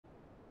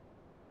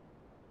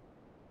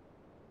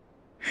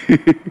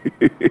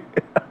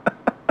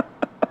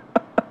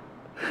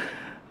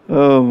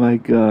Oh my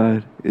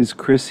God. Is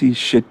Chrissy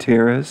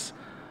Shateras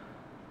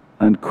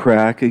on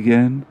crack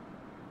again?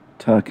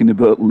 Talking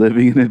about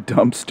living in a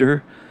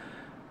dumpster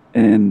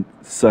and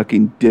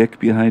sucking dick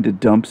behind a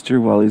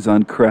dumpster while he's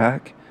on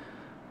crack?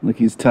 Like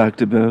he's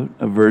talked about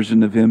a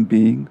version of him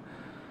being.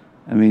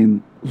 I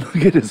mean, look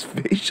at his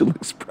facial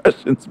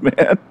expressions,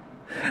 man.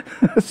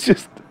 It's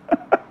just.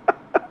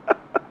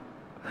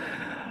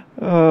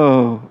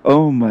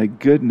 Oh my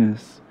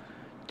goodness.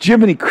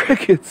 Jiminy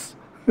Crickets.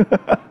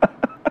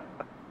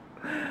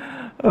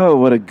 Oh,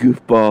 what a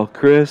goofball.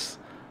 Chris,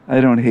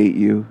 I don't hate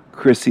you.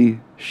 Chrissy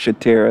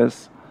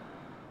Shateras,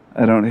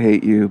 I don't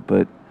hate you,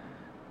 but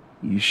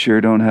you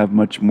sure don't have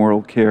much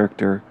moral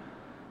character.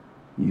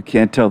 You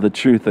can't tell the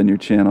truth on your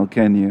channel,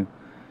 can you?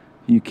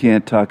 You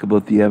can't talk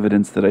about the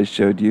evidence that I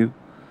showed you.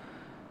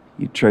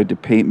 You tried to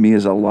paint me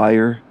as a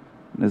liar,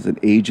 as an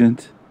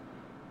agent,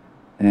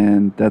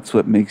 and that's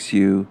what makes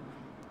you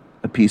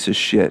a piece of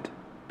shit,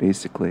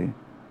 basically.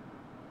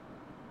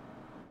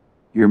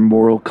 Your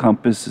moral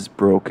compass is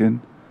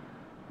broken.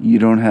 You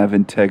don't have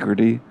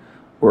integrity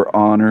or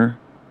honor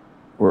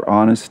or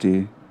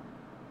honesty.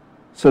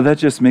 So that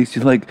just makes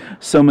you like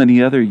so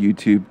many other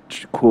YouTube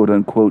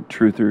quote-unquote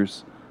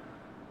truthers.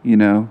 You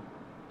know,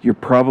 you're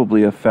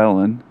probably a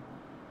felon.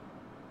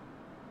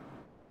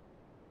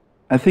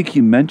 I think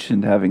you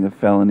mentioned having a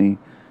felony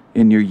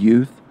in your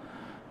youth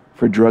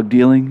for drug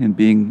dealing and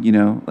being, you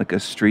know, like a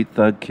street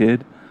thug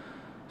kid.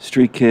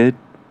 Street kid,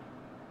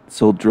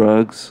 sold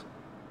drugs,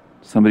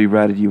 somebody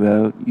ratted you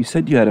out. You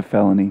said you had a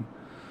felony.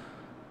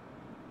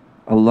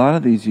 A lot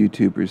of these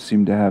YouTubers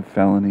seem to have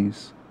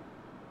felonies.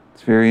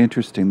 It's very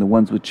interesting. The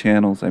ones with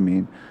channels, I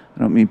mean. I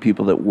don't mean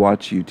people that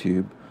watch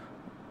YouTube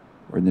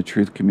or in the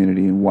truth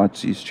community and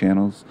watch these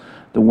channels.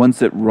 The ones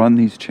that run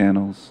these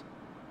channels.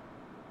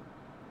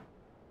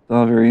 It's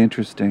all very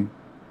interesting.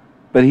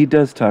 But he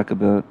does talk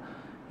about,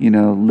 you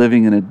know,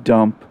 living in a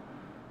dump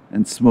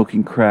and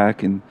smoking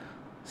crack and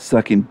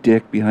sucking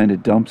dick behind a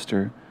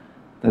dumpster.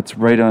 That's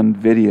right on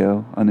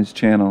video on his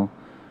channel.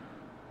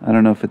 I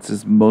don't know if it's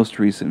his most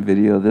recent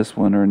video, this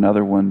one or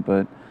another one,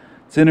 but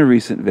it's in a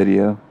recent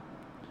video.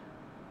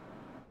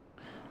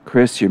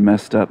 Chris, you're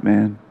messed up,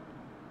 man.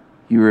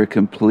 You were a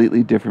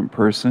completely different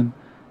person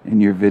in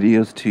your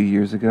videos 2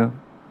 years ago.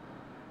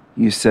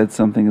 You said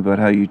something about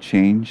how you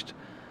changed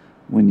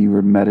when you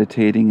were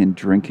meditating and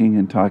drinking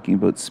and talking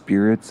about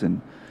spirits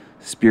and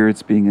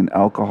spirits being an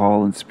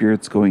alcohol and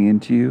spirits going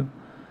into you.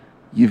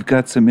 You've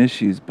got some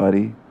issues,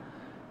 buddy.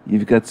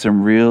 You've got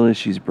some real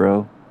issues,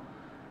 bro.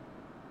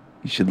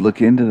 You should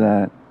look into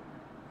that.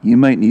 You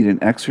might need an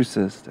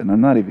exorcist, and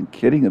I'm not even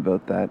kidding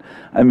about that.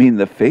 I mean,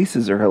 the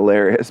faces are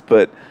hilarious,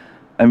 but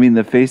I mean,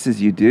 the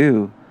faces you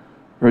do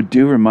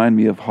remind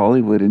me of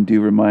Hollywood and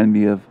do remind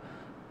me of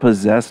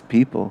possessed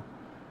people.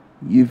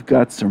 You've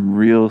got some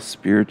real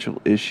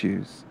spiritual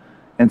issues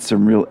and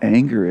some real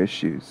anger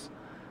issues.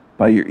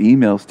 By your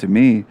emails to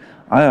me,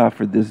 I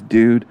offered this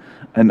dude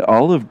an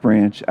olive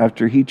branch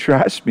after he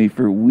trashed me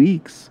for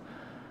weeks.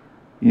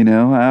 You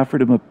know, I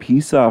offered him a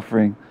peace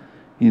offering.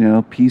 You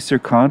know, peace or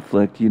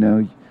conflict, you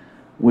know,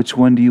 which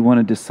one do you want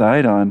to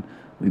decide on?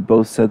 We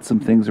both said some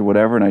things or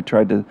whatever, and I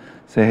tried to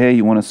say, hey,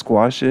 you want to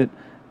squash it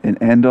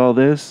and end all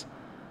this?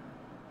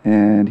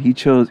 And he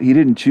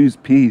didn't choose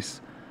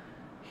peace.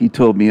 He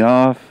told me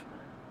off.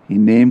 He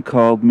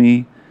name-called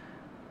me.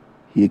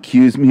 He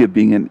accused me of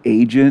being an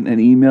agent in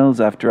emails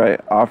after I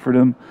offered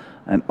him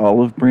an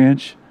olive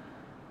branch.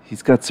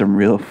 He's got some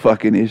real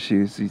fucking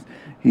issues.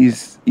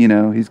 He's you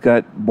know, he's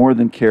got more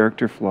than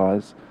character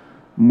flaws.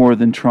 More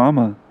than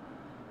trauma.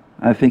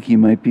 I think he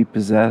might be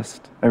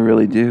possessed. I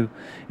really do.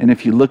 And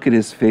if you look at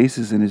his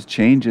faces and his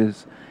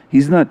changes,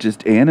 he's not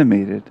just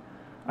animated.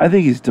 I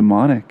think he's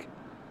demonic.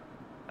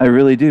 I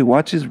really do.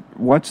 Watch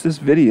this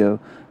video,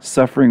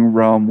 Suffering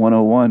Realm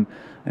 101,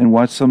 and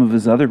watch some of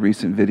his other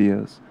recent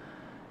videos.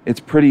 It's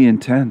pretty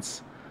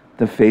intense.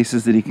 The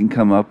faces that he can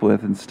come up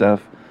with and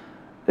stuff.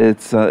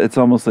 It's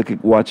almost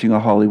like watching a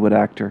Hollywood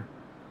actor.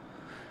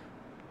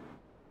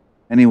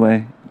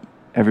 Anyway,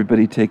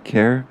 everybody take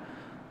care.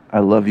 I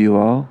love you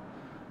all.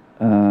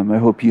 I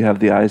hope you have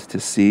the eyes to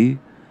see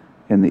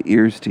and the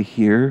ears to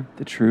hear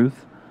the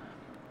truth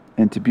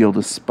and to be able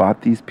to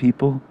spot these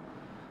people.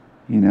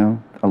 You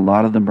know, a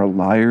lot of them are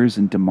liars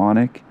and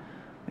demonic.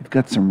 They've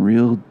got some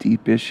real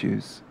deep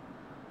issues.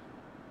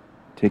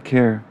 Take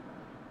care.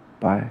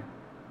 Bye.